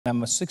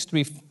I'm a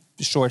 6'3"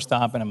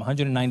 shortstop, and I'm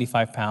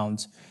 195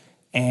 pounds.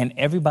 And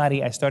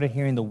I started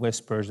hearing the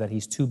whispers that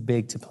he's too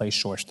big to play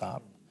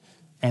shortstop.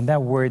 And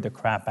that worried the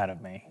crap out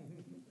of me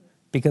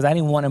because I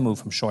didn't want to move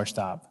from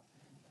shortstop.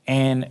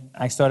 And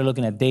I started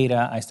looking at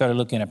data, I started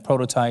looking at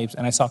prototypes,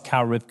 and I saw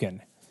Cal Ripken.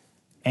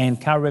 And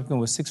Cal Ripken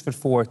was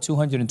 6'4",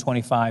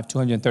 225,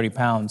 230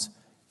 pounds,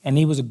 and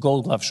he was a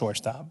Gold Glove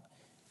shortstop.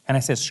 And I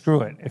said,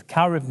 screw it. If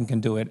Cal Ripken can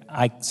do it,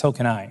 so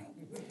can I.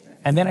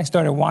 And then I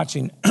started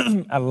watching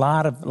a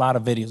lot of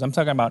videos. I'm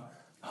talking about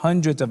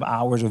hundreds of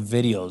hours of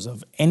videos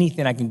of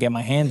anything I can get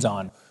my hands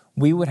on.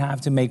 We would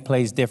have to make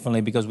plays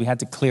differently because we had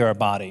to clear our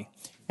body.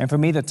 And for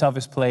me, the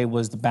toughest play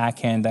was the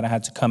backhand that I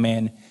had to come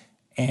in.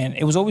 And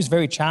it was always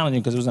very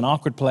challenging because it was an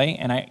awkward play,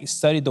 and I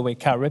studied the way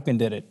Cal Ripken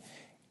did it.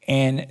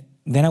 And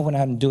then I went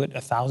out and do it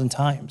 1,000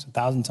 times.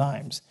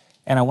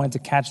 And I wanted to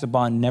catch the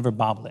ball and never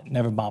bobble it.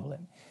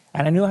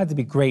 And I knew I had to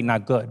be great,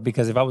 not good,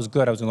 because if I was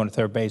good, I was going to go to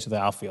third base or the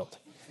outfield.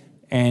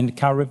 And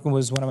Cal Ripken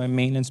was one of my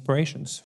main inspirations.